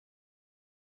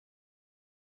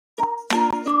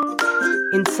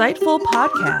Insightful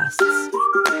podcasts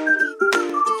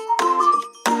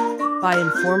by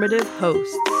informative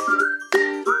hosts.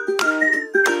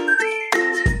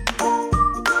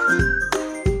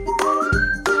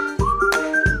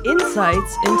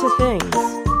 Insights into Things,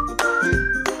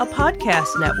 a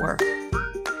podcast network.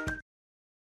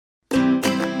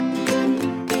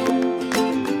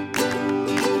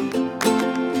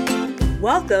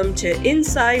 Welcome to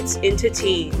Insights into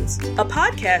Teens, a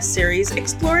podcast series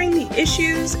exploring the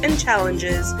issues and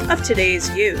challenges of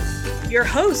today's youth. Your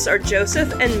hosts are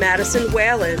Joseph and Madison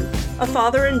Whalen, a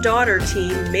father and daughter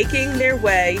team making their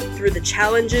way through the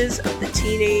challenges of the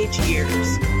teenage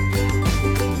years.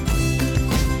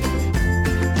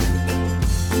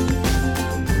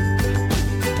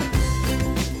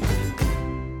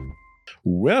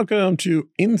 Welcome to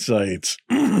Insights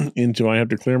into I Have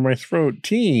to Clear My Throat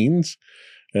Teens,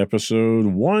 episode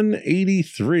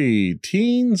 183,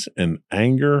 Teens and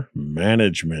Anger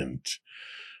Management.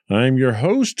 I'm your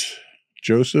host,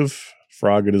 Joseph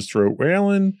Frog at his Throat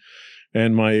Whalen,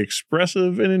 and my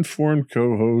expressive and informed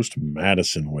co-host,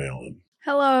 Madison Whalen.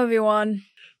 Hello, everyone.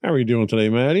 How are you doing today,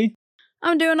 Maddie?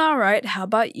 I'm doing all right. How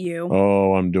about you?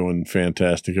 Oh, I'm doing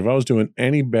fantastic. If I was doing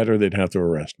any better, they'd have to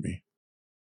arrest me.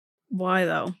 Why,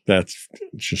 though? That's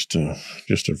just a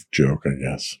joke, I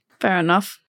guess. Fair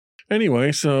enough.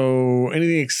 Anyway, so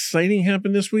anything exciting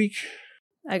happened this week?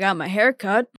 I got my hair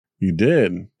cut. You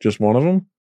did? Just one of them?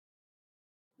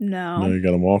 No. No, you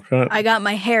got them all cut? I got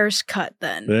my hairs cut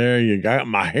then. There you got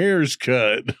my hairs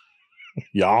cut.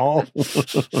 Y'all.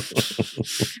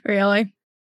 Really?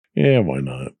 Yeah, why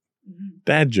not?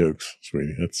 Dad jokes,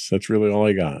 sweetie. That's really all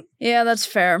I got. Yeah, that's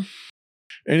fair.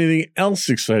 Anything else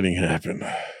exciting happen?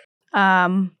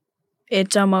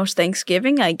 It's almost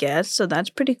Thanksgiving, I guess, so that's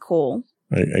pretty cool.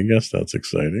 I guess that's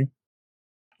exciting.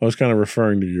 I was kind of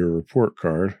referring to your report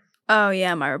card. Oh,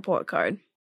 yeah, my report card.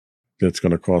 That's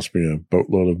going to cost me a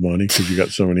boatload of money because you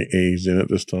got so many A's in it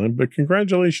this time, but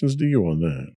congratulations to you on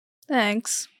that.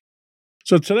 Thanks.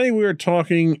 So today we are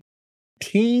talking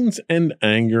teens and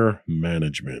anger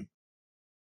management.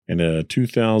 In a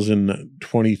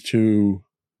 2022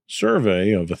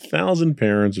 survey of 1,000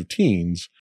 parents of teens,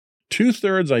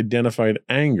 2/3 identified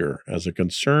anger as a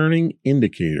concerning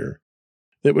indicator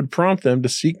that would prompt them to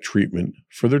seek treatment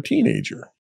for their teenager.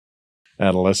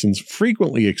 Adolescents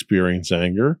frequently experience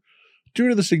anger due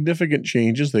to the significant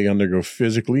changes they undergo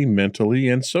physically, mentally,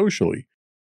 and socially,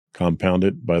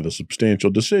 compounded by the substantial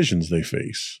decisions they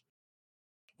face.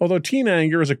 Although teen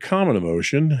anger is a common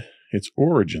emotion, its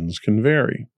origins can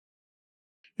vary.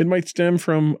 It might stem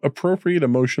from appropriate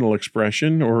emotional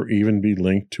expression or even be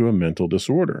linked to a mental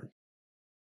disorder.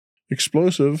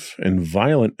 Explosive and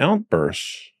violent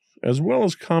outbursts, as well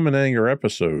as common anger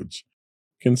episodes,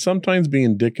 can sometimes be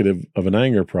indicative of an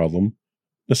anger problem,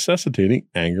 necessitating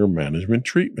anger management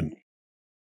treatment.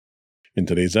 In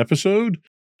today's episode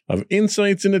of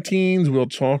Insights into Teens, we'll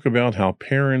talk about how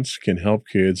parents can help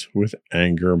kids with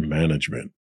anger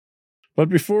management. But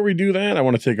before we do that, I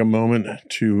want to take a moment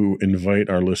to invite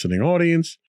our listening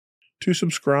audience to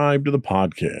subscribe to the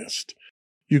podcast.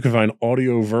 You can find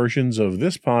audio versions of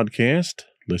this podcast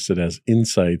listed as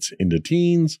Insights into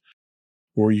Teens,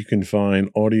 or you can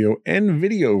find audio and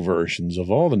video versions of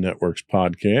all the network's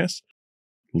podcasts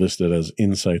listed as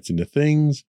Insights into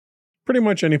Things. Pretty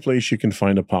much any place you can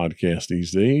find a podcast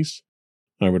these days.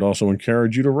 I would also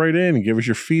encourage you to write in and give us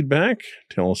your feedback.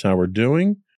 Tell us how we're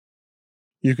doing.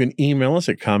 You can email us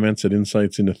at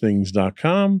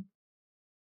comments@insightsintothings.com.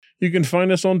 You can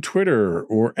find us on Twitter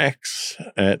or X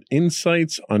at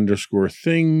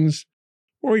insights_things,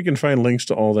 or you can find links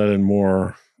to all that and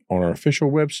more on our official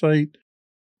website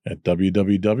at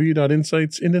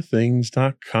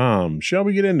www.insightsintothings.com. Shall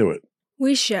we get into it?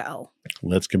 We shall.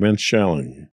 Let's commence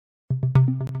shelling.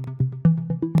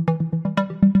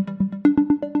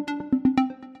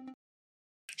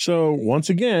 So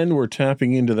once again, we're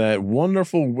tapping into that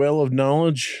wonderful well of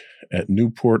knowledge at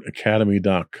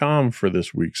newportacademy.com for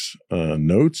this week's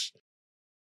notes.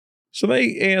 So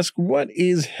they ask, what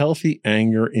is healthy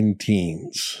anger in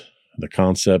teens? The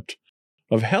concept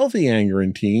of healthy anger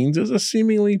in teens is a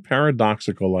seemingly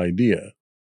paradoxical idea.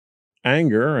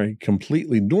 Anger, a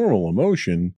completely normal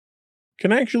emotion,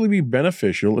 can actually be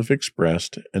beneficial if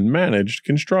expressed and managed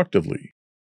constructively.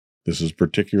 This is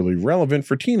particularly relevant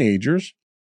for teenagers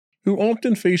who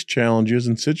often face challenges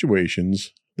and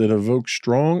situations that evoke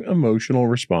strong emotional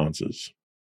responses.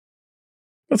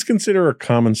 Let's consider a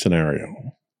common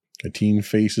scenario. A teen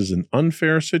faces an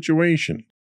unfair situation,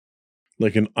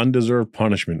 like an undeserved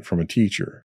punishment from a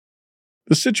teacher.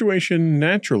 The situation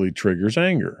naturally triggers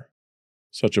anger.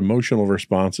 Such emotional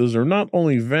responses are not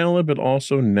only valid but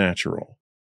also natural.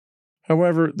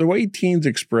 However, the way teens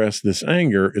express this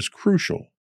anger is crucial.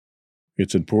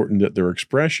 It's important that their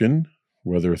expression,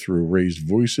 whether through raised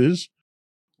voices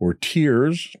or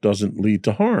tears, doesn't lead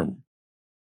to harm.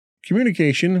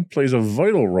 Communication plays a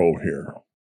vital role here.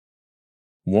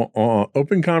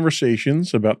 Open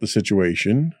conversations about the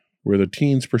situation, where the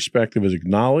teen's perspective is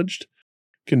acknowledged,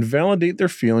 can validate their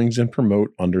feelings and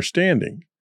promote understanding.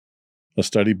 A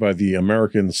study by the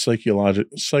American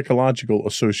Psychological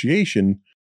Association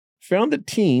found that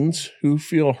teens who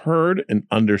feel heard and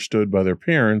understood by their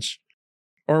parents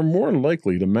are more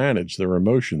likely to manage their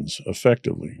emotions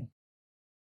effectively.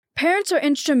 Parents are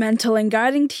instrumental in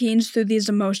guiding teens through these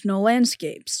emotional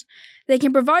landscapes. They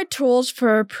can provide tools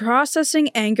for processing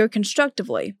anger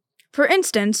constructively. For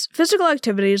instance, physical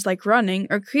activities like running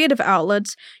or creative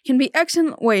outlets can be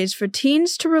excellent ways for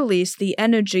teens to release the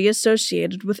energy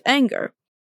associated with anger.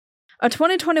 A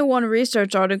 2021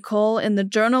 research article in the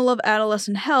Journal of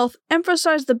Adolescent Health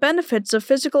emphasized the benefits of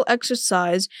physical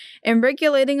exercise in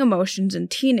regulating emotions in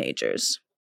teenagers.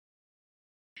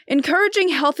 Encouraging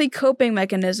healthy coping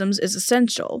mechanisms is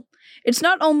essential.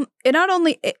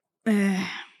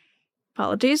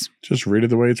 Apologies. Just read it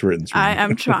the way it's written.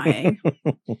 I'm trying.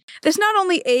 This not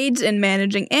only aids in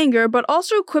managing anger, but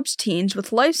also equips teens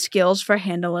with life skills for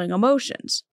handling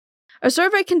emotions. A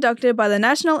survey conducted by the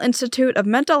National Institute of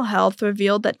Mental Health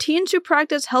revealed that teens who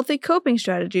practice healthy coping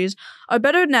strategies are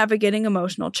better at navigating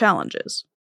emotional challenges.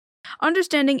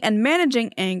 Understanding and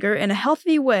managing anger in a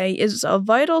healthy way is a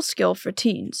vital skill for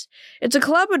teens. It's a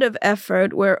collaborative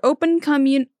effort where open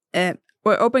communication,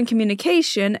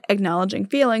 acknowledging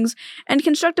feelings, and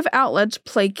constructive outlets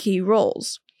play key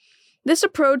roles. This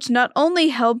approach not only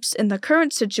helps in the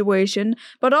current situation,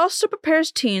 but also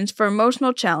prepares teens for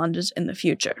emotional challenges in the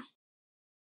future.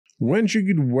 When should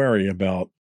you worry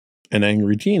about an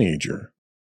angry teenager?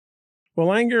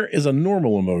 Well, anger is a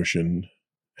normal emotion.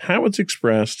 How it's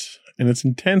expressed and its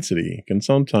intensity can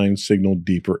sometimes signal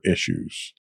deeper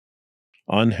issues.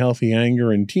 Unhealthy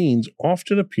anger in teens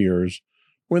often appears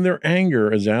when their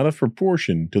anger is out of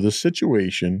proportion to the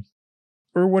situation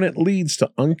or when it leads to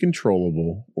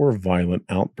uncontrollable or violent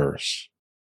outbursts.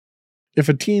 If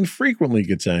a teen frequently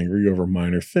gets angry over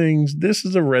minor things, this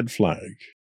is a red flag.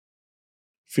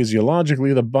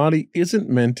 Physiologically, the body isn't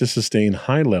meant to sustain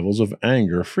high levels of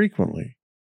anger frequently.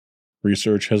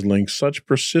 Research has linked such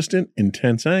persistent,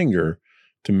 intense anger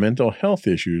to mental health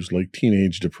issues like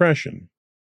teenage depression.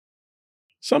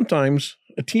 Sometimes,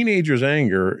 a teenager's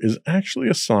anger is actually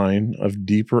a sign of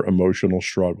deeper emotional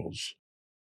struggles.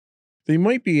 They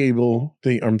might be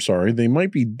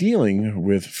dealing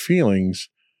with feelings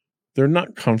they're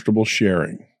not comfortable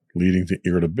sharing, leading to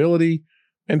irritability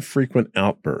and frequent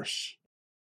outbursts.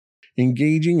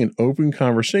 Engaging in open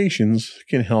conversations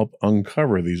can help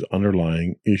uncover these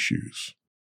underlying issues.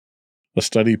 A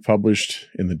study published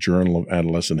in the Journal of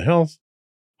Adolescent Health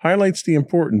highlights the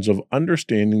importance of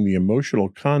understanding the emotional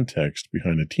context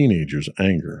behind a teenager's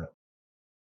anger.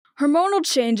 Hormonal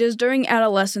changes during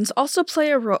adolescence also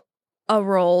play a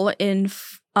role in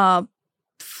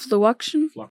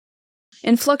fluctuations,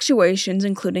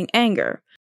 including anger.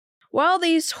 While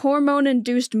these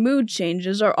hormone-induced mood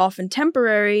changes are often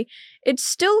temporary, it's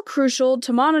still crucial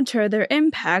to monitor their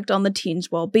impact on the teen's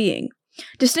well-being.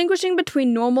 Distinguishing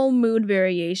between normal mood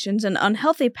variations and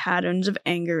unhealthy patterns of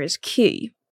anger is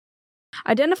key.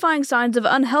 Identifying signs of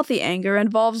unhealthy anger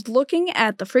involves looking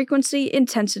at the frequency,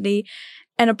 intensity,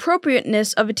 and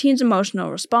appropriateness of a teen's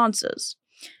emotional responses.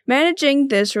 Managing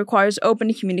this requires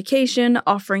open communication,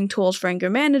 offering tools for anger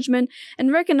management,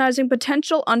 and recognizing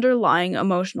potential underlying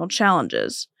emotional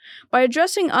challenges. By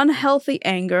addressing unhealthy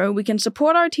anger, we can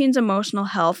support our teens' emotional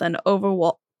health and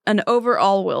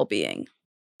overall well-being.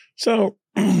 So,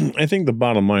 I think the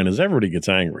bottom line is everybody gets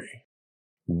angry.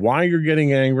 Why you're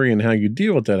getting angry and how you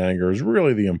deal with that anger is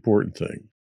really the important thing.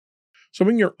 So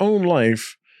in your own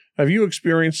life, have you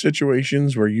experienced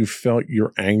situations where you felt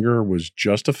your anger was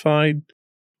justified,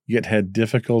 yet had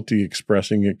difficulty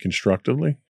expressing it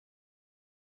constructively?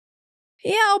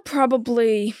 Yeah,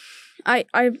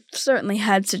 I've certainly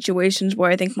had situations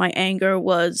where I think my anger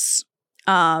was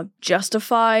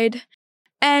justified.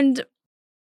 And,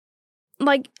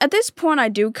 at this point, I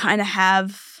do kind of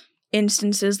have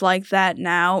instances like that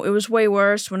now. It was way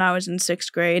worse when I was in 6th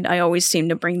grade. I always seem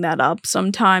to bring that up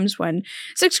sometimes when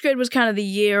 6th grade was kind of the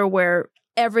year where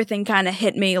everything kind of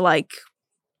hit me like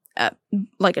a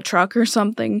truck or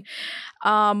something.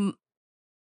 But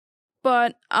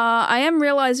I am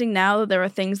realizing now that there are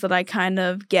things that I kind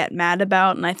of get mad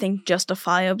about, and I think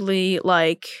justifiably,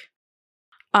 like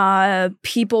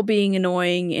people being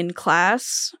annoying in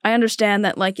class. I understand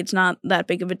that it's not that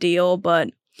big of a deal, but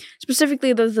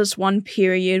Specifically, there's this one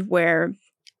period where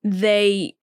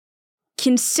they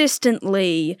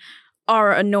consistently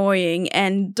are annoying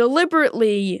and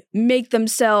deliberately make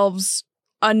themselves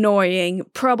annoying,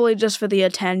 probably just for the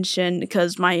attention,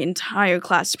 because my entire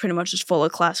class is pretty much just full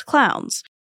of class clowns.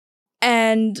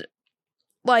 And,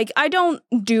 like, I don't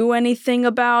do anything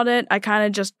about it. I kind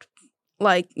of just,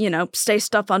 like, say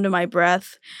stuff under my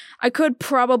breath. I could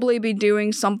probably be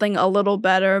doing something a little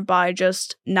better by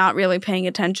just not really paying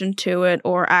attention to it,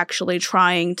 or actually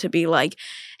trying to be like,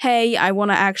 hey, I want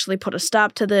to actually put a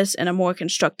stop to this in a more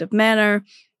constructive manner.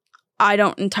 I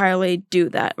don't entirely do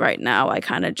that right now. I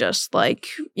kind of just, like,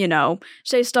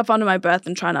 say stuff under my breath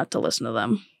and try not to listen to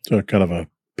them. So kind of a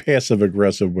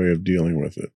passive-aggressive way of dealing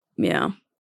with it. Yeah.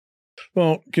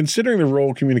 Well, considering the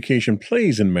role communication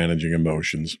plays in managing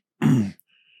emotions,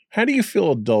 how do you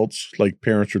feel adults, like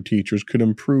parents or teachers, could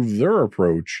improve their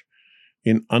approach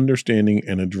in understanding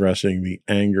and addressing the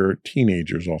anger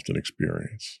teenagers often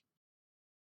experience?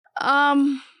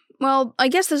 Well, I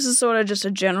guess this is sort of just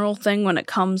a general thing when it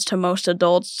comes to most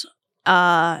adults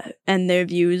and their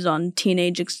views on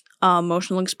teenage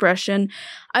emotional expression.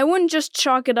 I wouldn't just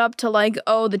chalk it up to like,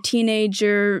 oh, the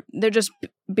teenager, they're just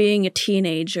being a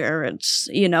teenager. It's,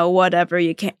 whatever,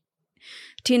 you can't.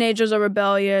 Teenagers are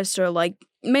rebellious, or like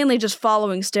mainly just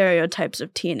following stereotypes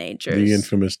of teenagers. The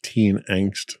infamous teen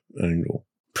angst angle.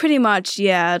 Pretty much,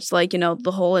 yeah. It's like,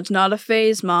 the whole it's not a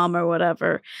phase, mom, or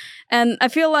whatever. And I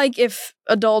feel like if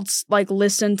adults, like,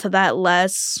 listen to that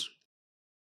less,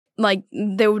 like,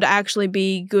 there would actually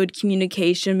be good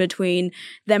communication between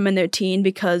them and their teen,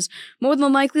 because more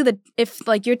than likely that if,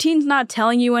 like, your teen's not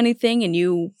telling you anything and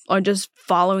you are just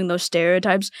following those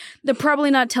stereotypes, they're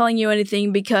probably not telling you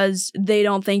anything because they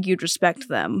don't think you'd respect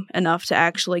them enough to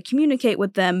actually communicate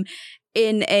with them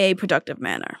in a productive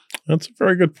manner. That's a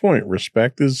very good point.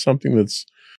 Respect is something that's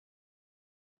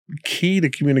key to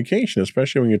communication,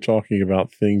 especially when you're talking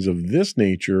about things of this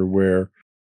nature where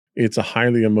it's a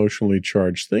highly emotionally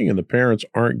charged thing and the parents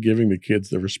aren't giving the kids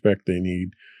the respect they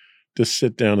need to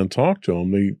sit down and talk to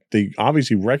them. They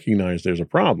obviously recognize there's a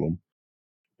problem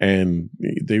and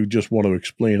they just want to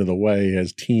explain it away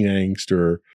as teen angst,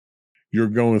 or you're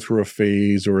going through a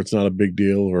phase, or it's not a big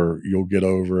deal, or you'll get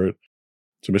over it.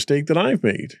 It's a mistake that I've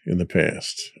made in the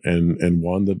past, and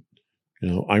one that,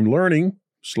 I'm learning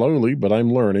slowly, but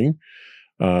I'm learning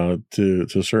to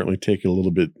certainly take it a little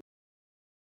bit.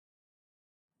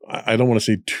 I don't want to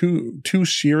say too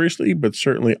seriously, but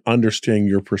certainly understanding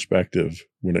your perspective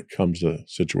when it comes to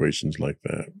situations like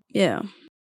that. Yeah.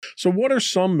 So what are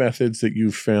some methods that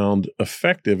you've found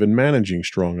effective in managing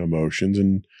strong emotions,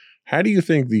 and how do you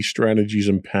think these strategies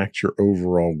impact your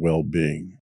overall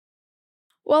well-being?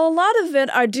 Well, a lot of it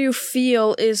I do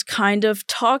feel is kind of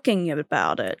talking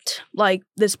about it. Like,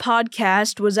 this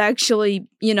podcast was actually,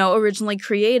 originally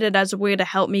created as a way to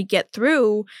help me get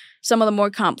through some of the more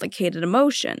complicated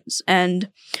emotions. And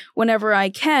whenever I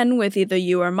can, with either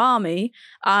you or mommy,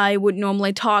 I would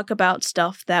normally talk about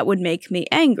stuff that would make me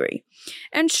angry.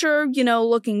 And sure,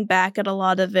 looking back at a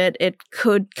lot of it, it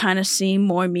could kind of seem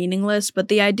more meaningless, but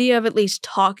the idea of at least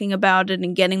talking about it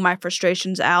and getting my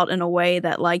frustrations out in a way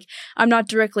that, like, I'm not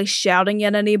directly shouting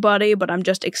at anybody, but I'm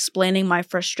just explaining my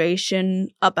frustration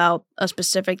about a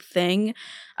specific thing,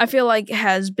 I feel like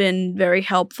has been very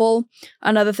helpful.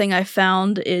 Another thing I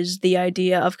found is the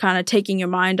idea of kind of taking your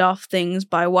mind off things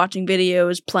by watching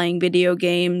videos, playing video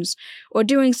games, or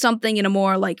doing something in a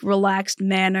more, like, relaxed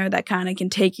manner that kind of can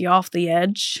take you off the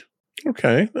edge.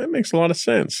 Okay, that makes a lot of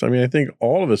sense. I mean, I think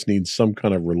all of us need some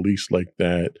kind of release like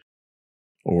that,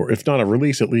 or if not a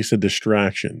release, at least a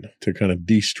distraction to kind of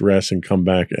de-stress and come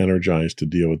back energized to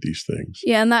deal with these things.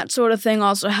 Yeah, and that sort of thing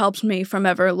also helps me from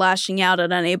ever lashing out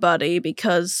at anybody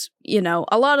because,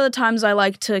 a lot of the times I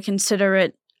like to consider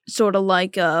it sort of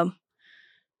like a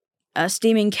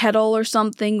steaming kettle or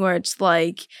something, where it's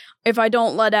like, if I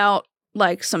don't let out,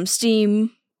 like, some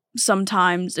steam,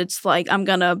 sometimes it's like I'm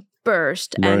gonna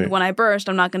burst. Right. And when I burst,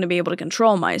 I'm not going to be able to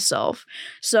control myself.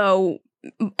 So,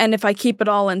 and if I keep it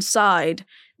all inside,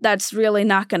 that's really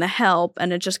not going to help,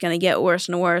 and it's just going to get worse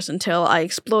and worse until I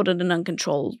explode in an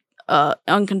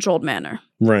uncontrolled manner.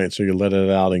 Right. So you let it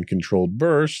out in controlled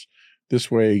bursts. This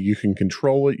way you can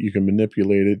control it, you can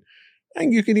manipulate it,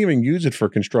 and you can even use it for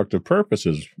constructive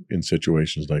purposes in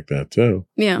situations like that too.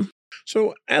 Yeah.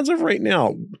 So as of right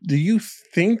now, do you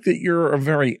think that you're a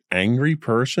very angry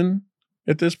person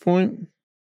at this point?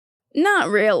 Not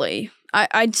really.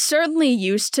 I certainly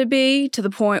used to be, to the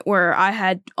point where I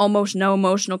had almost no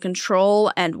emotional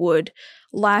control and would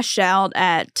lash out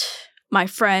at my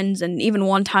friends, and even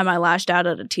one time I lashed out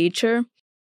at a teacher.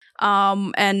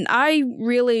 And I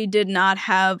really did not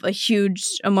have a huge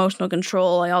emotional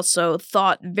control. I also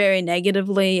thought very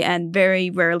negatively and very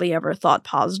rarely ever thought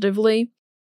positively.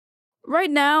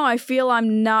 Right now, I feel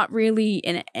I'm not really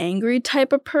an angry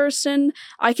type of person.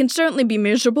 I can certainly be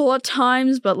miserable at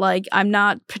times, but, I'm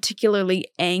not particularly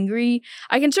angry.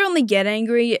 I can certainly get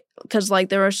angry because,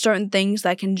 there are certain things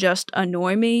that can just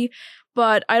annoy me,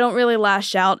 but I don't really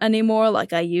lash out anymore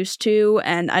like I used to,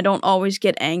 and I don't always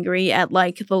get angry at,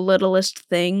 the littlest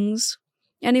things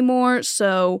anymore,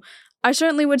 so I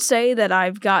certainly would say that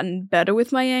I've gotten better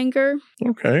with my anger.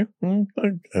 Okay, well,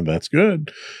 that's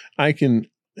good. I can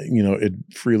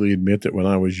freely admit that when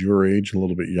I was your age, a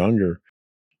little bit younger,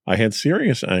 I had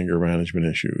serious anger management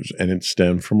issues, and it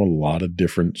stemmed from a lot of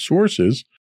different sources.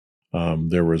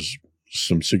 There was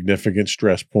some significant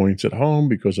stress points at home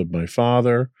because of my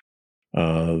father.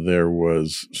 There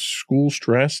was school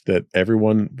stress that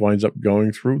everyone winds up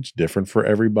going through. It's different for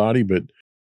everybody, but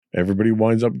everybody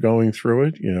winds up going through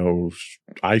it.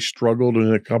 I struggled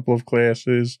in a couple of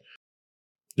classes.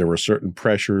 There were certain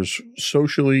pressures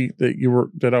socially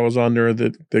that I was under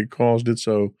that caused it.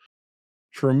 So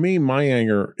for me, my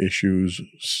anger issues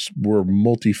were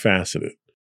multifaceted,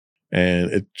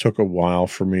 and it took a while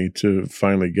for me to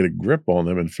finally get a grip on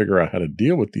them and figure out how to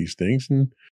deal with these things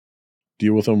and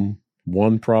deal with them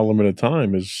one problem at a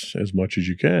time as much as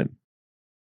you can.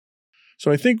 So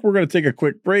I think we're going to take a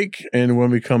quick break, and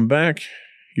when we come back,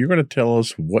 you're going to tell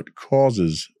us what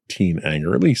causes teen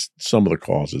anger, at least some of the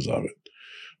causes of it.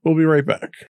 We'll be right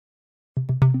back.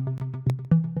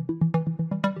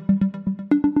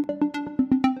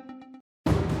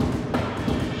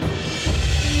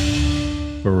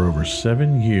 For over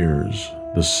 7 years,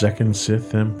 the Second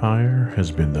Sith Empire has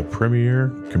been the premier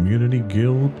community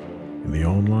guild in the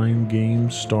online game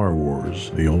Star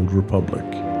Wars: The Old Republic.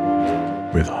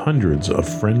 With hundreds of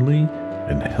friendly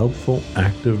and helpful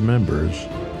active members,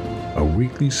 a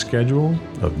weekly schedule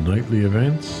of nightly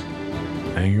events,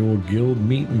 annual guild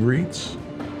meet and greets,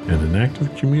 and an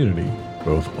active community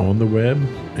both on the web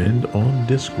and on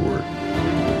Discord.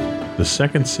 The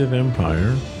Second Sith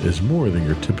Empire is more than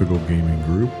your typical gaming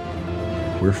group.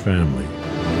 We're family.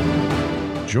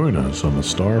 Join us on the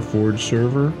Starforge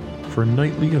server for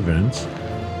nightly events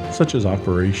such as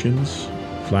operations,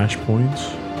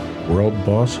 flashpoints, world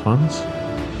boss hunts,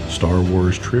 Star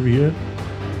Wars trivia,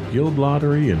 guild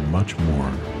lottery, and much more.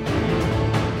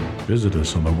 Visit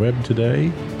us on the web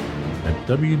today at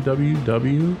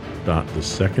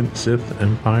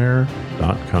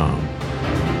www.thesecondsithempire.com.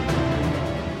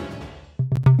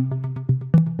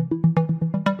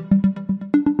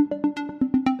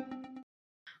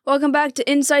 Welcome back to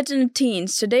Insights into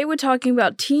Teens. Today we're talking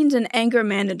about teens and anger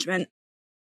management.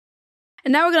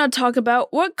 And now we're going to talk about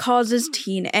what causes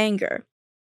teen anger.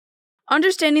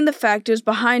 Understanding the factors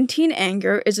behind teen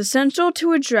anger is essential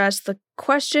to address the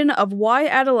question of why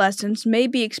adolescents may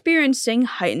be experiencing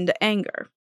heightened anger.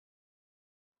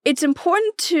 It's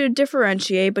important to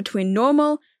differentiate between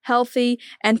normal, healthy,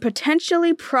 and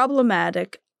potentially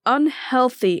problematic,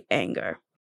 unhealthy anger.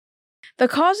 The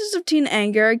causes of teen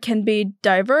anger can be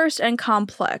diverse and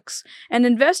complex, and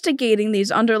investigating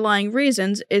these underlying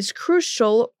reasons is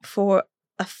crucial for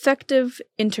effective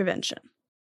intervention.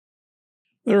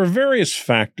 There are various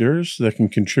factors that can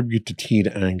contribute to teen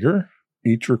anger,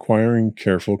 each requiring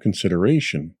careful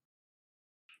consideration.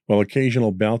 While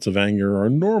occasional bouts of anger are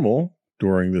normal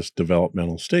during this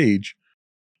developmental stage,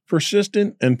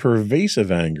 persistent and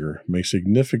pervasive anger may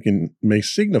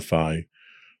signify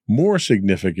more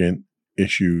significant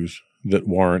issues that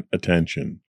warrant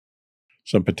attention.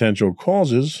 Some potential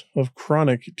causes of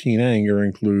chronic teen anger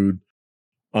include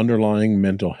underlying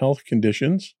mental health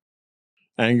conditions.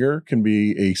 Anger can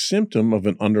be a symptom of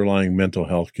an underlying mental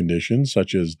health condition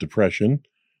such as depression,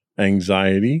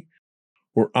 anxiety,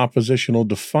 or oppositional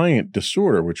defiant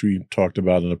disorder, which we talked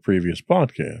about in a previous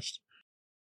podcast.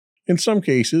 In some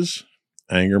cases,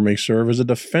 anger may serve as a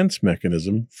defense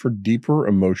mechanism for deeper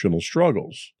emotional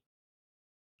struggles.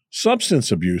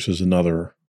 Substance abuse is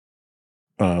another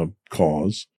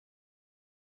cause.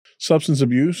 Substance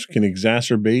abuse can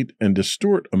exacerbate and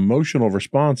distort emotional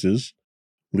responses,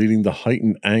 leading to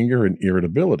heightened anger and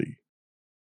irritability.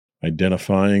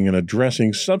 Identifying and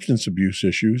addressing substance abuse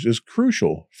issues is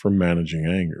crucial for managing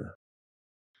anger.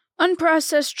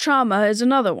 Unprocessed trauma is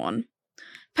another one.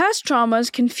 Past traumas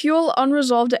can fuel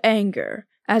unresolved anger,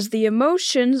 as the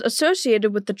emotions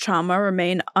associated with the trauma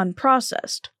remain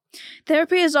unprocessed.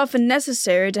 Therapy is often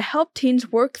necessary to help teens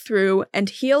work through and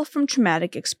heal from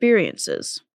traumatic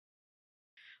experiences.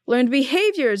 Learned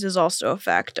behaviors is also a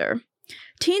factor.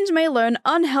 teens may learn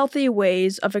unhealthy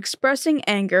ways of expressing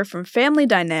anger from family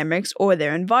dynamics or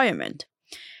their environment.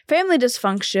 Family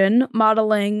dysfunction,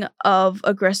 modeling of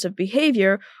aggressive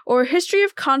behavior, or a history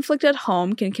of conflict at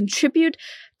home can contribute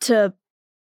to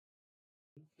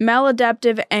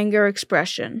maladaptive anger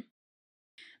expression.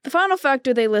 The final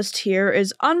factor they list here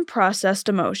is unprocessed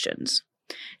emotions.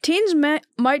 Teens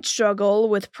might struggle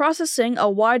with processing a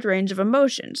wide range of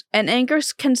emotions, and anger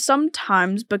can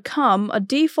sometimes become a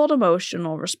default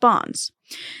emotional response.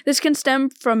 This can stem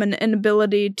from an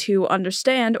inability to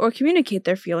understand or communicate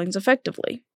their feelings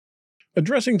effectively.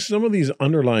 Addressing some of these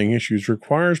underlying issues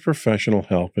requires professional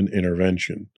help and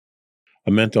intervention.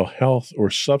 A mental health or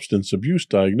substance abuse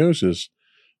diagnosis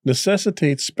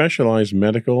necessitates specialized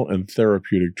medical and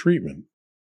therapeutic treatment.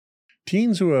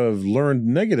 Teens who have learned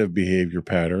negative behavior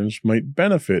patterns might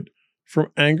benefit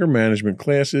from anger management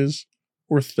classes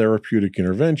or therapeutic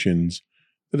interventions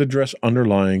that address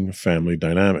underlying family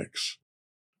dynamics.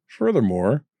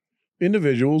 Furthermore,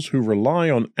 individuals who rely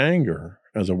on anger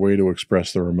as a way to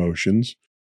express their emotions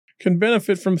can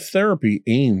benefit from therapy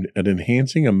aimed at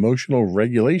enhancing emotional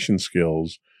regulation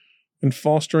skills and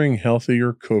fostering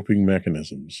healthier coping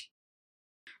mechanisms.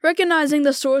 Recognizing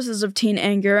the sources of teen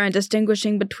anger and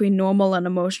distinguishing between normal and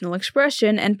emotional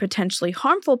expression and potentially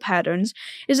harmful patterns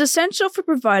is essential for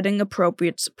providing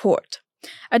appropriate support.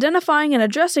 Identifying and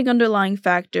addressing underlying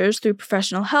factors through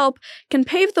professional help can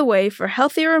pave the way for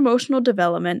healthier emotional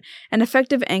development and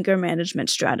effective anger management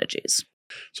strategies.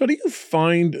 So, do you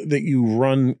find that you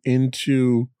run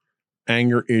into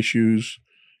anger issues,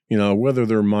 whether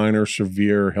they're minor,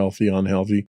 severe, healthy,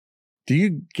 unhealthy? Do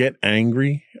you get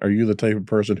angry? Are you the type of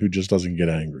person who just doesn't get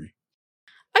angry?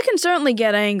 I can certainly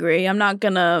get angry. I'm not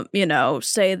gonna,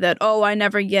 say that, I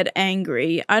never get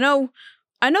angry. I know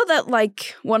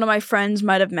that, one of my friends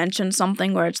might have mentioned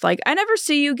something where it's like, I never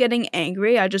see you getting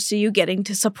angry. I just see you getting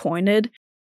disappointed.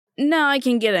 No, I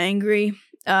can get angry.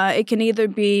 It can either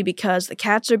be because the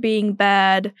cats are being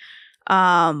bad,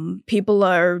 people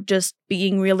are just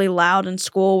being really loud in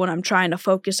school when I'm trying to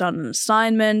focus on an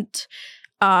assignment,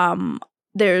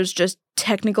 there's just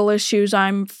technical issues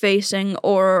I'm facing,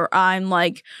 or I'm,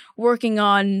 working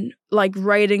on,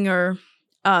 writing or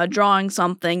drawing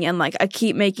something, and, I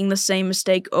keep making the same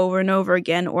mistake over and over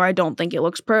again, or I don't think it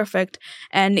looks perfect,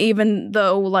 and even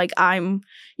though, I'm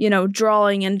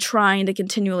drawing and trying to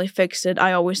continually fix it,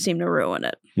 I always seem to ruin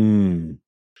it.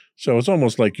 So it's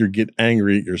almost like you get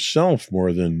angry at yourself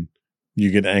more than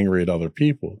you get angry at other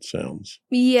people, it sounds.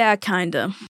 Yeah,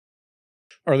 kinda.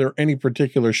 Are there any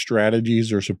particular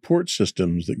strategies or support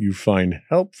systems that you find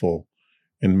helpful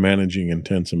in managing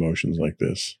intense emotions like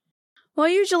this? Well,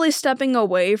 usually stepping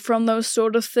away from those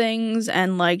sort of things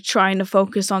and trying to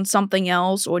focus on something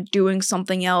else or doing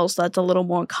something else that's a little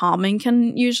more calming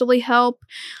can usually help.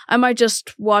 I might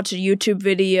just watch a YouTube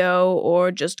video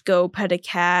or just go pet a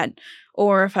cat,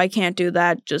 or if I can't do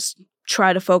that, just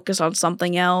try to focus on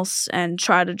something else and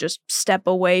try to just step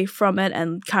away from it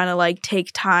and kind of take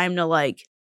time to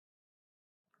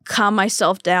calm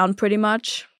myself down pretty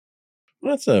much.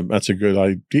 That's a good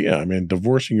idea. I mean,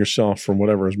 divorcing yourself from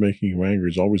whatever is making you angry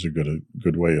is always a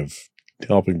good way of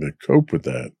helping to cope with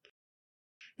that.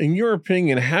 In your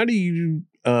opinion,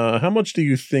 how much do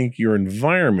you think your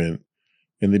environment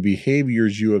and the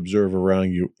behaviors you observe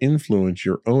around you influence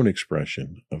your own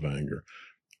expression of anger?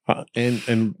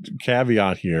 And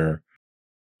caveat here,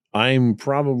 I'm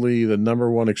probably the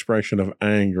number one expression of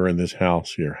anger in this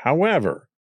house here. However,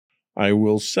 I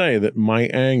will say that my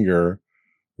anger,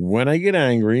 when I get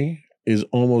angry, is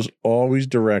almost always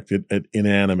directed at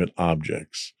inanimate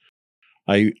objects.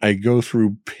 I go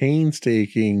through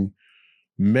painstaking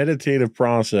meditative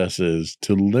processes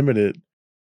to limit it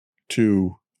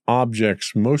to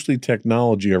objects, mostly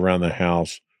technology around the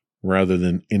house, rather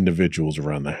than individuals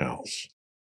around the house.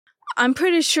 I'm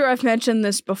pretty sure I've mentioned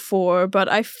this before, but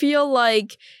I feel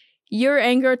like your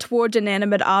anger towards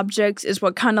inanimate objects is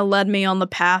what kind of led me on the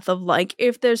path of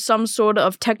if there's some sort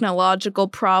of technological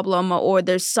problem or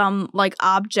there's some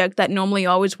object that normally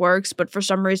always works but for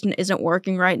some reason isn't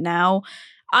working right now,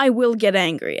 I will get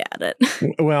angry at it.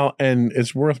 Well, and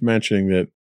it's worth mentioning that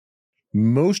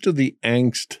most of the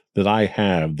angst that I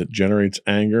have that generates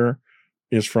anger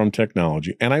is from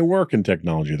technology. And I work in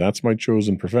technology. That's my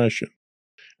chosen profession.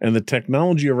 And the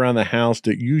technology around the house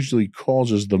that usually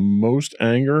causes the most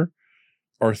anger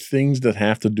are things that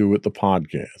have to do with the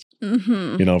podcast.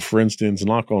 Mm-hmm. For instance,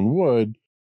 knock on wood,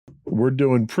 we're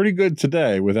doing pretty good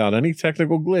today without any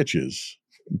technical glitches,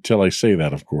 until I say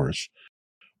that, of course.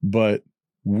 But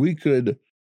we could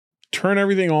turn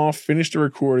everything off, finish the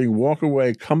recording, walk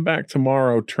away, come back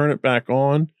tomorrow, turn it back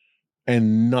on,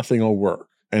 and nothing will work.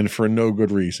 and for no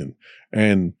good reason.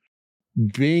 And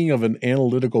being of an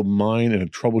analytical mind and a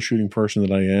troubleshooting person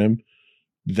that I am,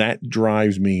 that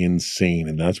drives me insane.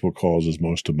 And that's what causes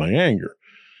most of my anger.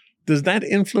 Does that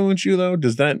influence you though?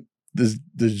 Does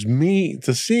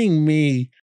seeing me,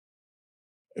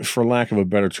 for lack of a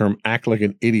better term, act like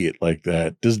an idiot like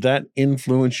that, does that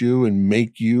influence you and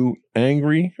make you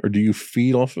angry? Or do you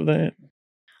feed off of that?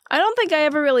 I don't think I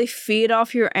ever really feed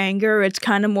off your anger. It's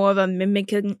kind of more of a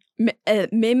mimicking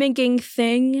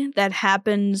thing that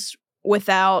happens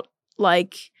without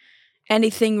like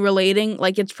anything relating.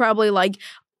 Like it's probably like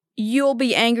you'll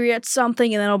be angry at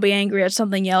something and then I'll be angry at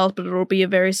something else, but it'll be a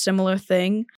very similar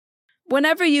thing.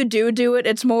 Whenever you do it,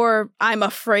 it's more I'm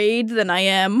afraid than I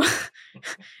am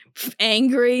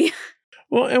angry.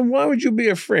 Well, and why would you be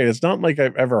afraid? It's not like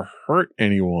I've ever hurt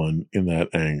anyone in that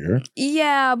anger.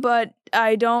 Yeah, but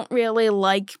I don't really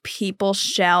like people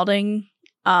shouting.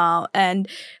 And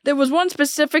there was one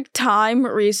specific time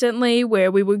recently where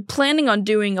we were planning on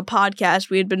doing a podcast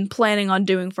we had been planning on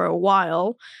doing for a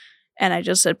while. And I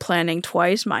just said planning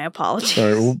twice. My apologies.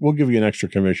 Sorry, we'll give you an extra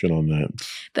commission on that.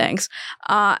 Thanks.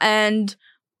 And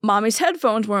Mommy's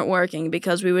headphones weren't working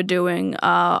because we were doing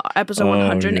episode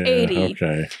 180. Yeah,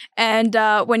 okay. And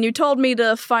when you told me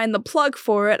to find the plug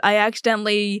for it, I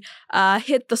accidentally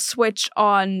hit the switch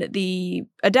on the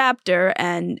adapter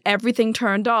and everything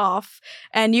turned off.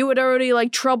 And you had already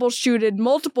like troubleshooted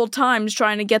multiple times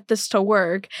trying to get this to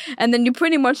work. And then you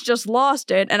pretty much just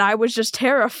lost it. And I was just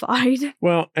terrified.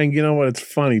 Well, and you know what? It's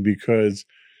funny because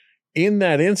in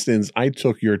that instance, I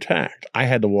took your tact. I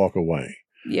had to walk away.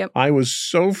 Yep. I was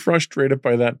so frustrated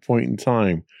by that point in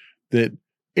time that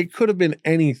it could have been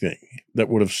anything that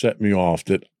would have set me off.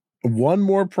 That one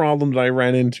more problem that I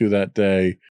ran into that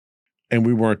day and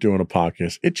we weren't doing a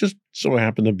podcast. It just so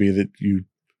happened to be that you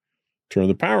turned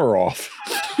the power off,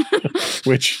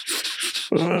 which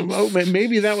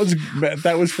maybe that was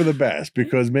for the best,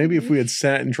 because maybe if we had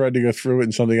sat and tried to go through it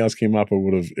and something else came up, it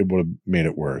would have made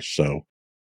it worse. So.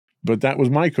 But that was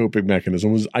my coping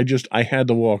mechanism. I had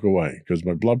to walk away because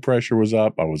my blood pressure was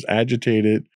up. I was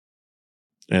agitated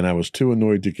and I was too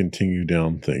annoyed to continue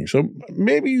down things. So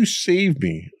maybe you saved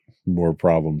me more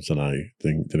problems than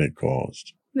it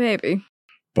caused. Maybe.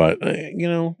 But,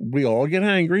 we all get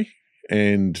angry.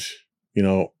 And,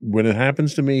 when it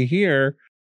happens to me here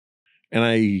and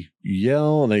I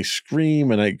yell and I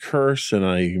scream and I curse and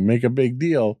I make a big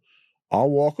deal, I'll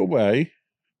walk away.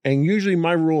 And usually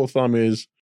my rule of thumb is,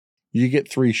 you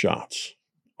get 3 shots.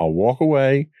 I'll walk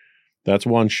away. That's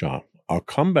 1 shot. I'll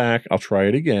come back. I'll try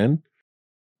it again.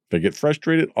 If I get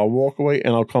frustrated, I'll walk away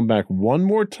and I'll come back one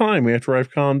more time after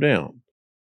I've calmed down.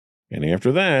 And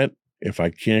after that, if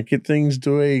I can't get things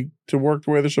to work the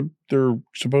way they're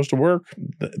supposed to work,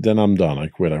 then I'm done. I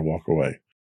quit. I walk away.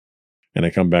 And I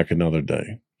come back another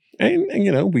day.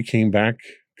 And we came back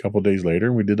a couple of days later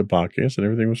and we did a podcast and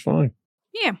everything was fine.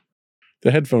 Yeah. The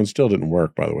headphones still didn't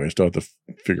work, by the way. I still have to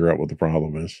figure out what the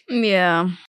problem is. Yeah.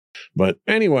 But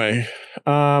anyway,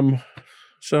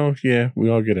 so yeah, we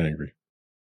all get angry.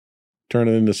 Turn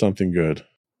it into something good.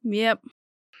 Yep.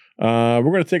 We're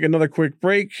going to take another quick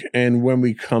break. And when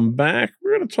we come back,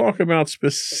 we're going to talk about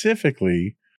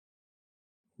specifically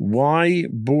why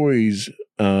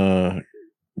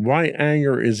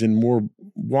anger is in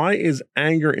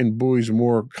boys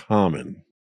more common?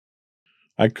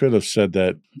 I could have said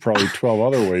that probably 12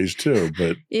 other ways too,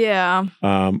 but yeah.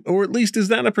 Or at least is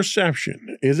that a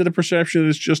perception? Is it a perception that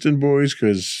it's just in boys?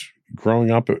 Because growing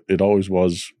up, it always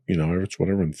was, it's what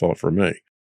everyone thought for me.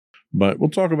 But we'll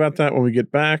talk about that when we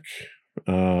get back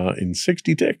in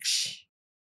 60 ticks.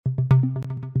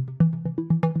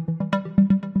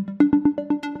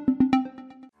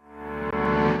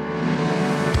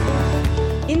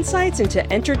 Insights into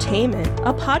Entertainment,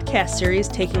 a podcast series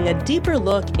taking a deeper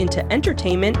look into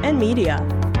entertainment and media.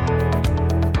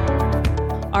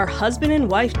 Our husband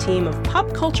and wife team of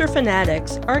pop culture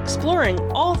fanatics are exploring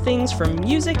all things from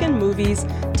music and movies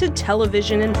to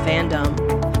television and fandom.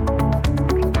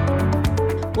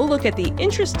 We'll look at the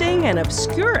interesting and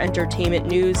obscure entertainment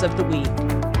news of the week.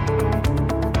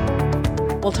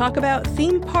 We'll talk about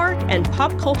theme park and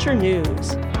pop culture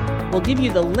news. We'll give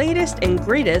you the latest and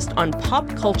greatest on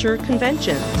pop culture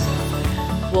conventions.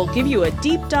 We'll give you a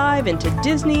deep dive into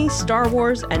Disney, Star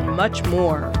Wars, and much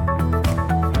more.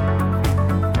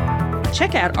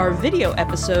 Check out our video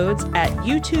episodes at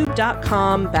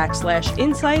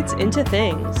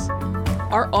youtube.com/insightsintothings.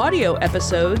 Our audio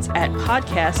episodes at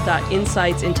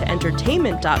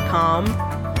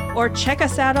podcast.insightsintoentertainment.com, or check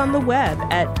us out on the web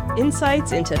at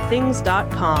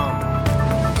insightsintothings.com.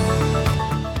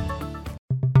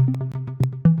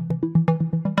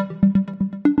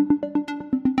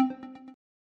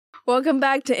 Welcome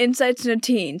back to Insights into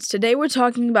Teens. Today we're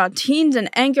talking about teens and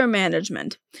anger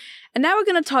management. And now we're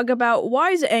going to talk about why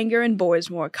is anger in boys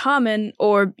more common,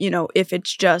 or, if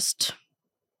it's just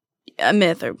a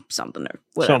myth or something or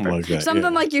whatever. Something like that.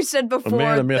 Something like you said before. A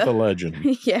man, a myth, a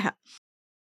legend. Yeah.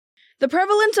 The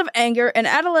prevalence of anger in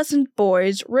adolescent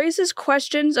boys raises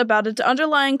questions about its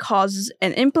underlying causes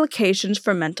and implications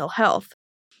for mental health.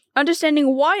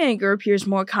 Understanding why anger appears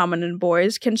more common in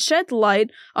boys can shed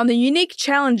light on the unique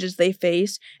challenges they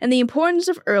face and the importance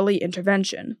of early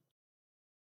intervention.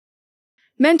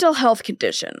 Mental health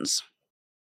conditions.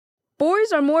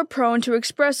 Boys are more prone to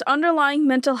express underlying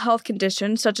mental health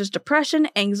conditions such as depression,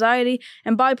 anxiety,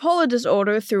 and bipolar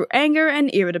disorder through anger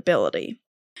and irritability.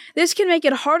 This can make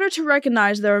it harder to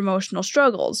recognize their emotional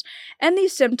struggles, and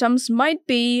these symptoms might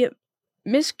be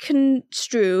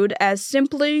misconstrued as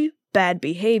simply bad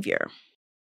behavior.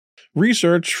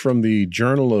 Research from the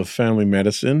Journal of Family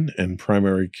Medicine and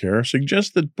Primary Care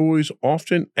suggests that boys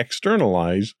often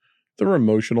externalize their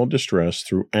emotional distress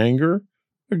through anger,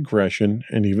 aggression,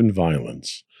 and even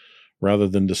violence, rather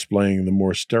than displaying the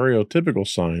more stereotypical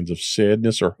signs of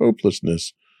sadness or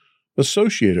hopelessness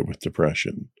associated with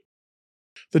depression.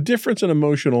 The difference in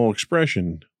emotional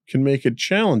expression can make it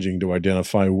challenging to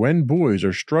identify when boys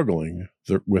are struggling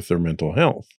with their mental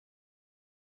health.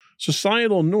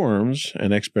 Societal norms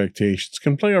and expectations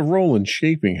can play a role in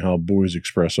shaping how boys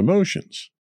express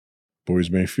emotions. Boys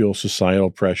may feel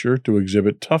societal pressure to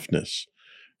exhibit toughness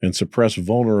and suppress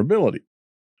vulnerability,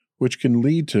 which can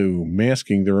lead to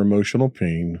masking their emotional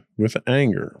pain with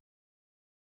anger.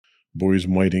 Boys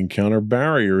might encounter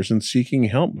barriers in seeking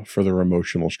help for their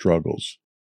emotional struggles.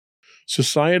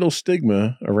 Societal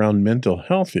stigma around mental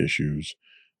health issues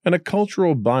and a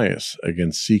cultural bias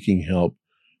against seeking help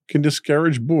can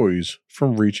discourage boys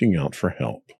from reaching out for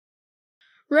help.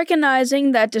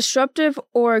 Recognizing that disruptive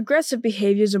or aggressive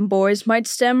behaviors in boys might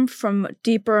stem from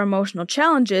deeper emotional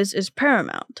challenges is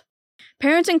paramount.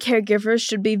 Parents and caregivers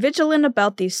should be vigilant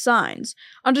about these signs,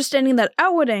 understanding that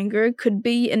outward anger could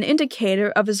be an indicator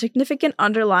of a significant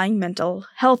underlying mental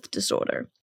health disorder.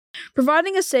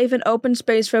 Providing a safe and open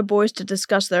space for boys to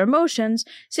discuss their emotions,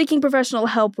 seeking professional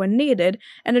help when needed,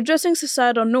 and addressing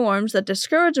societal norms that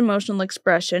discourage emotional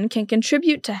expression can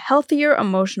contribute to healthier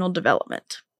emotional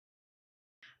development.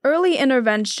 Early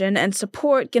intervention and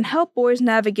support can help boys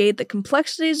navigate the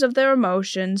complexities of their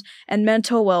emotions and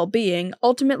mental well-being,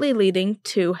 ultimately leading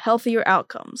to healthier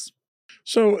outcomes.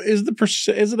 So is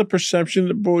it a perception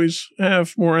that boys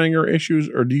have more anger issues,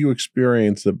 or do you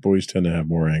experience that boys tend to have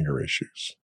more anger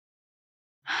issues?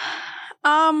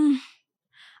 I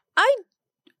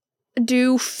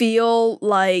do feel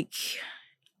like,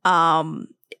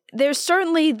 there's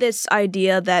certainly this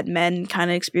idea that men kind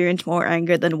of experience more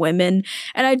anger than women,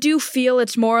 and I do feel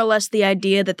it's more or less the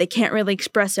idea that they can't really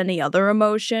express any other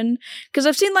emotion, because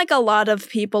I've seen a lot of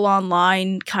people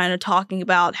online kind of talking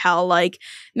about how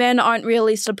men aren't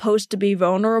really supposed to be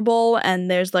vulnerable, and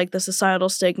there's the societal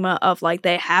stigma of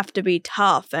they have to be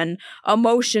tough and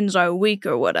emotions are weak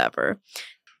or whatever.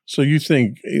 So you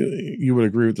think you would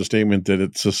agree with the statement that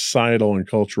it's societal and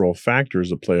cultural factors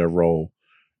that play a role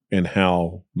in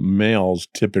how males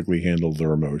typically handle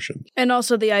their emotions. And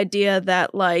also the idea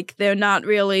that, they're not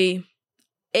really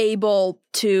able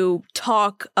to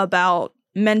talk about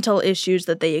mental issues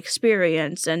that they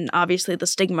experience, and obviously the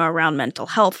stigma around mental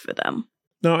health for them.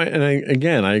 No,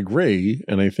 I agree,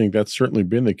 and I think that's certainly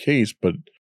been the case, but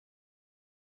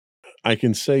I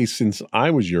can say since I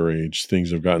was your age,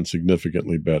 things have gotten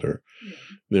significantly better.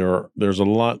 Yeah. There's a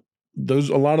lot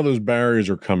of those barriers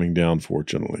are coming down,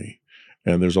 fortunately.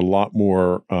 And there's a lot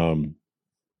more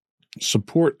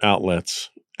support outlets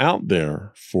out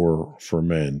there for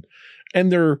men.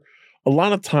 And a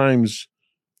lot of times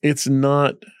it's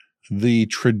not the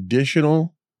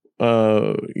traditional,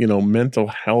 mental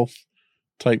health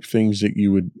type things that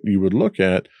you would look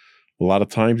at. A lot of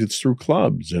times it's through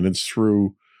clubs and it's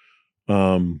through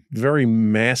very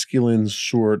masculine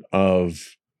sort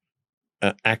of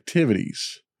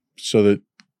activities, so that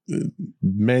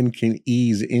men can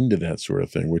ease into that sort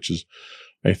of thing, which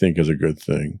I think is a good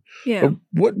thing. Yeah. But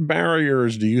what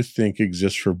barriers do you think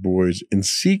exist for boys in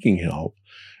seeking help,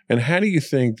 and how do you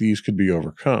think these could be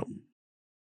overcome?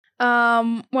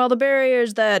 Well, the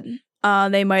barriers that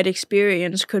they might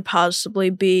experience could possibly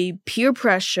be peer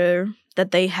pressure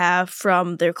that they have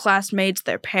from their classmates,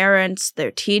 their parents,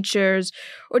 their teachers,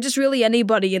 or just really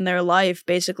anybody in their life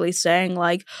basically saying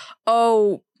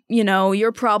oh,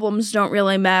 your problems don't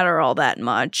really matter all that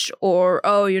much, or,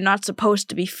 oh, you're not supposed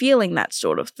to be feeling that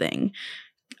sort of thing.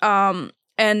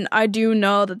 And I do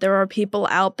know that there are people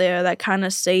out there that kind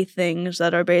of say things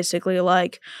that are basically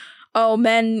oh,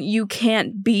 men, you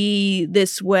can't be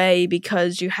this way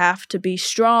because you have to be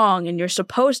strong and you're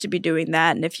supposed to be doing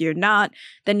that. And if you're not,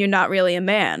 then you're not really a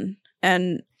man.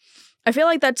 And I feel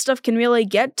like that stuff can really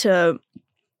get to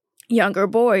younger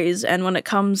boys. And when it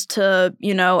comes to,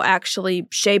 actually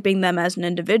shaping them as an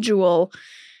individual,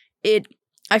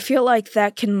 I feel like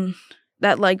that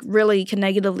really can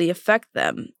negatively affect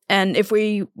them. And if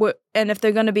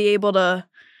they're going to be able to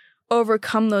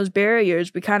overcome those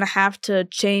barriers, we kind of have to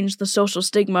change the social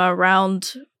stigma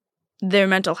around their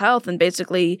mental health and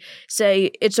basically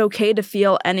say it's okay to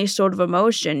feel any sort of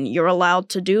emotion. You're allowed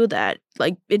to do that.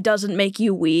 Like, it doesn't make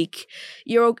you weak.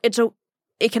 You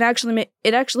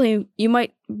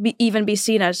might even be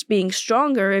seen as being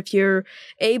stronger if you're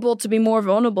able to be more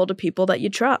vulnerable to people that you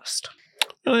trust.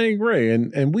 I agree.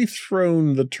 And we've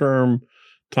thrown the term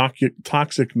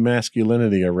toxic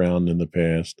masculinity around in the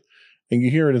past, and you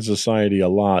hear it in society a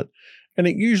lot, and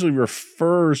it usually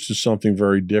refers to something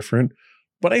very different.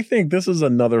 But I think this is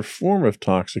another form of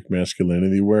toxic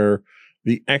masculinity where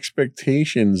the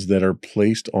expectations that are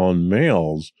placed on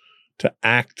males to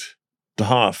act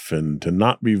tough and to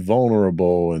not be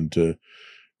vulnerable and to,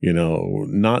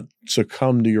 not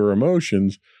succumb to your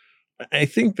emotions, I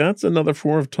think that's another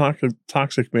form of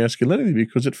toxic masculinity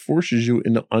because it forces you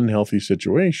into unhealthy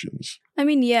situations. I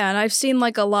mean, yeah, and I've seen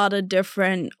a lot of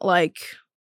different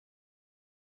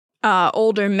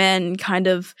older men kind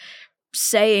of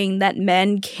saying that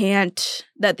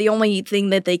that the only thing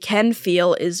that they can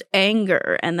feel is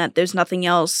anger and that there's nothing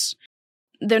else.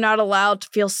 They're not allowed to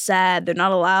feel sad. They're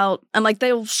not allowed, and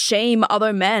they'll shame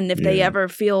other men if they ever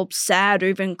feel sad or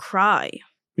even cry.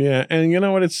 Yeah, and you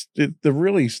know what?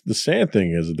 The sad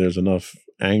thing is that there's enough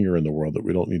anger in the world that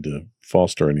we don't need to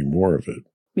foster any more of it.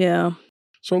 Yeah.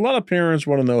 So a lot of parents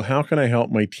want to know, how can I help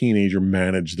my teenager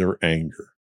manage their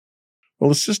anger?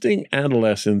 Well, assisting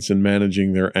adolescents in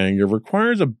managing their anger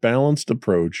requires a balanced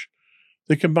approach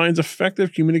that combines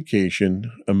effective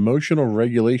communication, emotional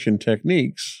regulation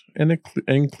techniques,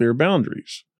 and clear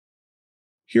boundaries.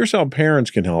 Here's how parents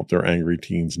can help their angry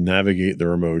teens navigate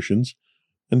their emotions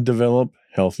and develop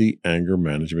healthy anger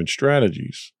management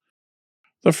strategies.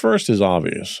 The first is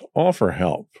obvious: offer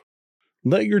help.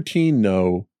 Let your teen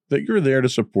know that you're there to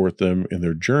support them in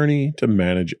their journey to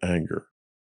manage anger.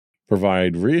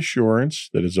 Provide reassurance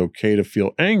that it's okay to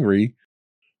feel angry,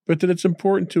 but that it's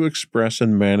important to express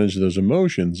and manage those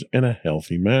emotions in a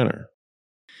healthy manner.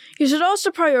 You should also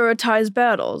prioritize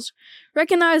battles.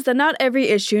 Recognize that not every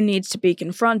issue needs to be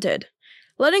confronted.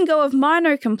 Letting go of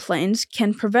minor complaints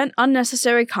can prevent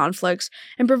unnecessary conflicts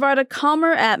and provide a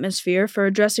calmer atmosphere for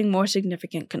addressing more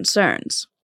significant concerns.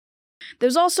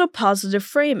 There's also positive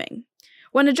framing.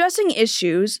 When addressing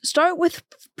issues, start with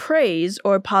praise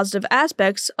or positive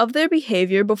aspects of their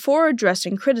behavior before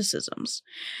addressing criticisms.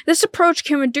 This approach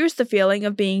can reduce the feeling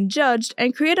of being judged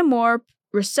and create a more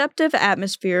receptive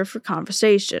atmosphere for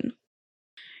conversation.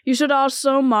 You should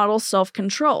also model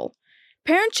self-control.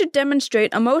 Parents should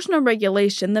demonstrate emotional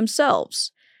regulation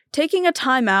themselves. Taking a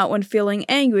time out when feeling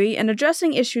angry and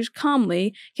addressing issues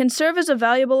calmly can serve as a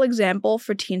valuable example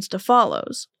for teens to follow.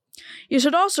 You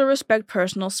should also respect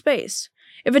personal space.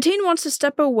 If a teen wants to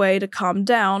step away to calm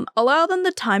down, allow them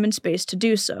the time and space to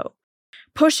do so.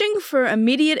 Pushing for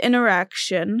immediate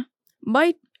interaction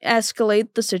might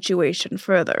escalate the situation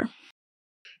further.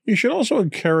 You should also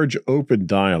encourage open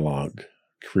dialogue.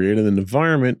 Create an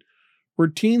environment where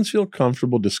teens feel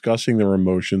comfortable discussing their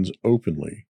emotions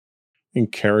openly.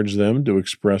 Encourage them to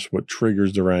express what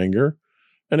triggers their anger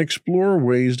and explore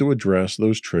ways to address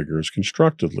those triggers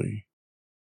constructively.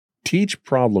 Teach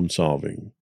problem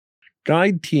solving.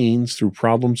 Guide teens through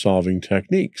problem-solving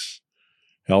techniques.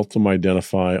 Help them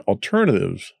identify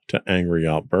alternatives to angry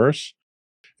outbursts,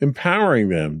 empowering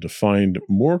them to find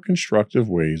more constructive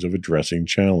ways of addressing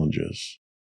challenges.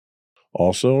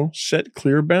 Also, set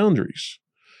clear boundaries.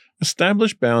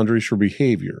 Establish boundaries for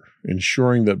behavior,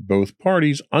 ensuring that both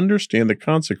parties understand the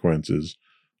consequences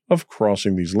of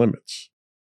crossing these limits.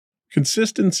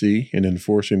 Consistency in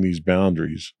enforcing these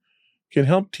boundaries can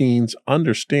help teens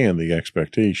understand the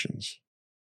expectations.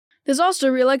 There's also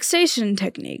relaxation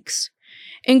techniques.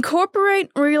 Incorporate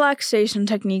relaxation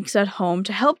techniques at home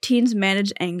to help teens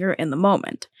manage anger in the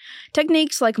moment.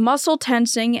 Techniques like muscle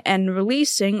tensing and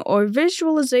releasing or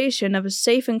visualization of a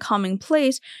safe and calming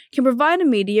place can provide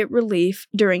immediate relief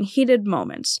during heated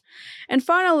moments. And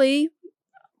finally,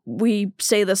 we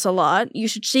say this a lot, you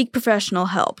should seek professional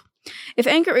help. If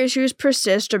anger issues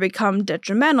persist or become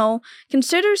detrimental,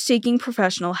 consider seeking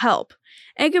professional help.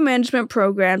 Anger management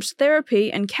programs,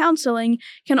 therapy, and counseling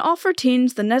can offer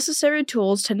teens the necessary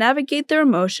tools to navigate their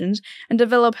emotions and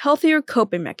develop healthier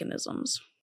coping mechanisms.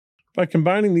 By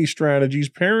combining these strategies,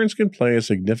 parents can play a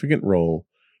significant role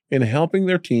in helping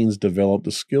their teens develop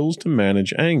the skills to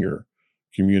manage anger,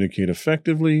 communicate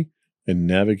effectively, and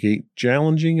navigate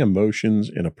challenging emotions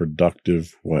in a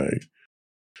productive way.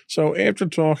 So after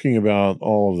talking about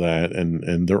all of that,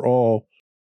 and they're all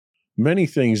many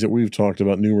things that we've talked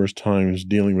about numerous times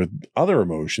dealing with other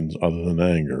emotions other than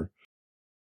anger,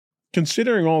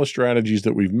 considering all the strategies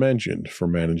that we've mentioned for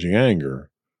managing anger,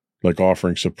 like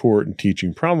offering support and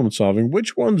teaching problem solving,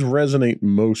 which ones resonate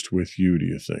most with you, do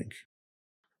you think?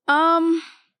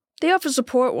 The offer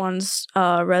support ones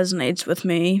resonates with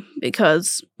me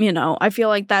because, I feel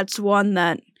like that's one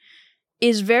that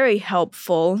is very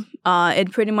helpful.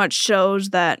 It pretty much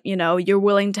shows that, you're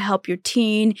willing to help your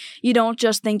teen. You don't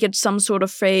just think it's some sort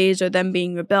of phase or them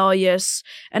being rebellious.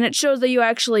 And it shows that you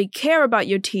actually care about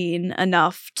your teen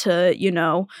enough to,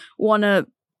 want to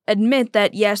admit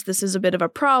that, yes, this is a bit of a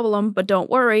problem, but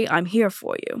don't worry, I'm here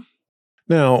for you.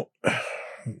 Now,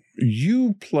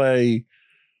 you play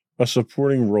a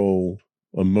supporting role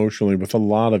emotionally with a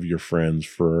lot of your friends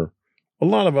for a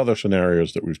lot of other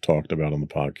scenarios that we've talked about on the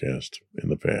podcast in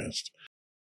the past.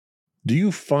 Do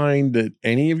you find that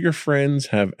any of your friends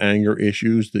have anger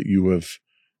issues that you have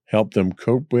helped them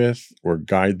cope with or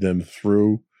guide them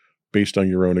through based on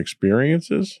your own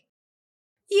experiences?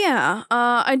 Yeah,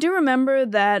 I do remember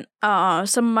that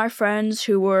some of my friends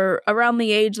who were around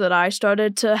the age that I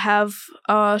started to have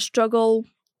struggles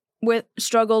with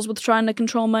trying to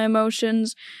control my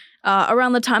emotions,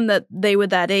 around the time that they were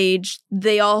that age,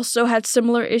 they also had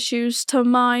similar issues to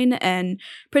mine, and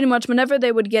pretty much whenever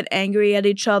they would get angry at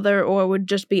each other or would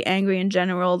just be angry in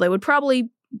general, they would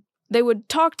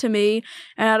talk to me,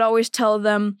 and I'd always tell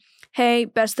them, hey,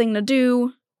 best thing to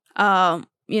do,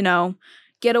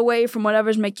 get away from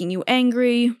whatever's making you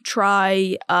angry,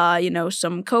 try,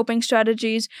 some coping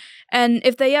strategies. And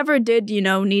if they ever did,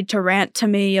 need to rant to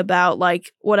me about,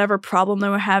 whatever problem they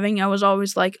were having, I was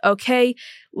always like, okay,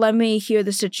 let me hear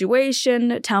the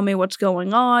situation, tell me what's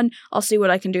going on, I'll see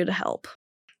what I can do to help.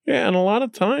 Yeah, and a lot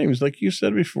of times, like you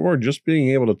said before, just being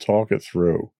able to talk it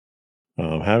through,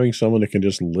 having someone that can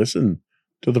just listen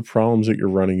to the problems that you're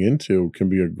running into can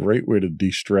be a great way to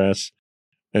de-stress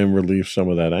and relieve some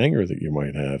of that anger that you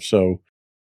might have. So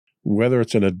whether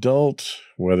it's an adult,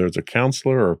 whether it's a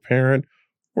counselor or a parent,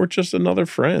 or just another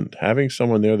friend, having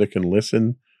someone there that can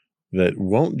listen, that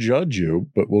won't judge you,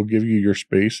 but will give you your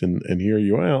space and hear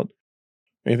you out,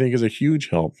 I think is a huge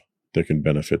help that can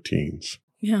benefit teens.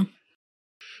 Yeah.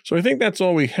 So I think that's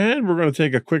all we had. We're going to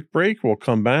take a quick break. We'll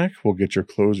come back. We'll get your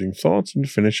closing thoughts and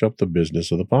finish up the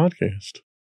business of the podcast.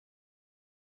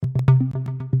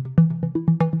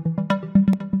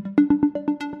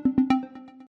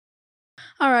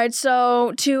 All right,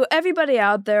 so to everybody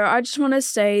out there, I just want to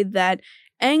say that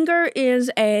anger is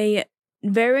a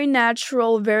very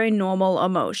natural, very normal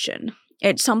emotion.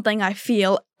 It's something I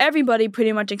feel everybody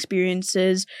pretty much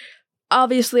experiences,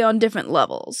 obviously on different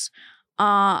levels.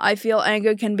 I feel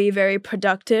anger can be very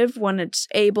productive when it's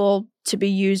able to be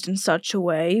used in such a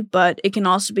way, but it can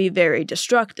also be very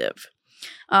destructive.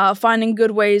 Finding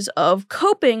good ways of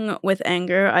coping with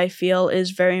anger, I feel,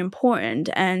 is very important.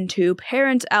 And to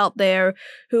parents out there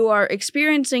who are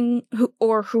experiencing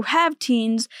or who have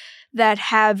teens that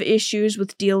have issues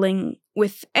with dealing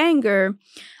with anger,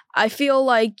 I feel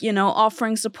like,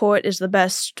 offering support is the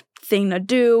best thing to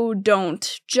do.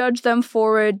 Don't judge them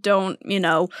for it. Don't,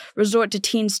 resort to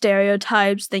teen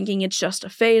stereotypes thinking it's just a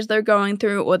phase they're going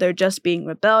through or they're just being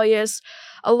rebellious.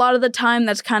 A lot of the time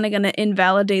that's kind of going to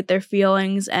invalidate their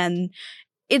feelings, and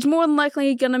it's more than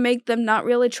likely going to make them not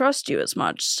really trust you as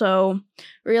much. So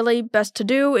really best to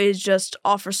do is just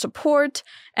offer support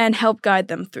and help guide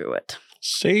them through it.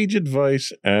 Sage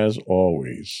advice as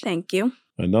always. Thank you.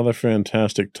 Another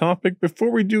fantastic topic.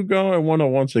 Before we do go, I want to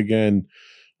once again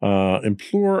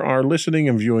implore our listening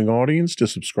and viewing audience to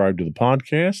subscribe to the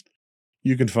podcast.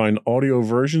 You can find audio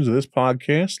versions of this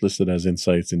podcast listed as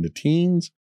Insights into Teens.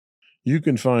 You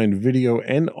can find video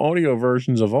and audio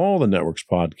versions of all the network's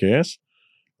podcasts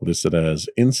listed as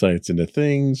Insights into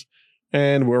Things.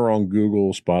 And we're on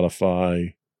Google,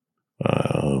 Spotify,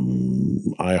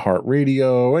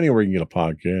 iHeartRadio, anywhere you can get a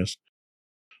podcast.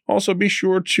 Also, be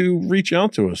sure to reach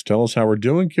out to us. Tell us how we're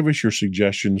doing. Give us your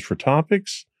suggestions for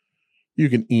topics. You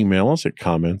can email us at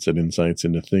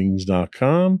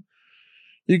comments@insightsintothings.com.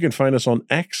 You can find us on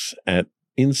X at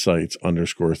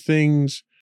insights_things.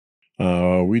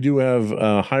 We do have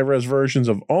high-res versions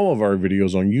of all of our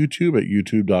videos on YouTube at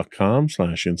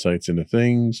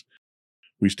youtube.com/insightsintothings.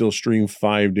 We still stream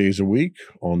 5 days a week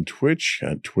on Twitch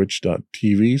at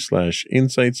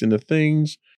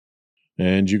twitch.tv/insightsintothings.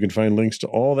 And you can find links to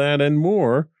all that and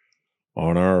more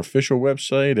on our official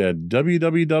website at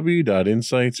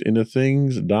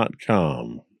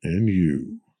www.insightsintothings.com. And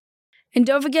you. And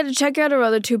don't forget to check out our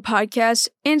other two podcasts,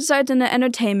 Insights into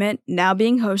Entertainment, now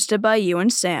being hosted by you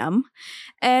and Sam,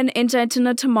 and Insights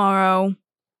into Tomorrow.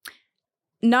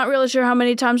 Not really sure how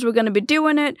many times we're going to be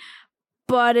doing it,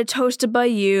 but it's hosted by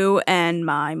you and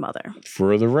my mother.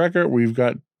 For the record, we've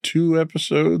got 2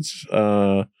 episodes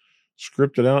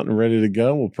scripted out and ready to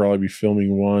go. We'll probably be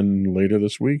filming one later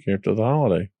this week after the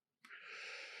holiday.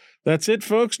 That's it,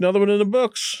 folks. Another one in the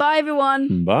books. Bye,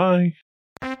 everyone. Bye.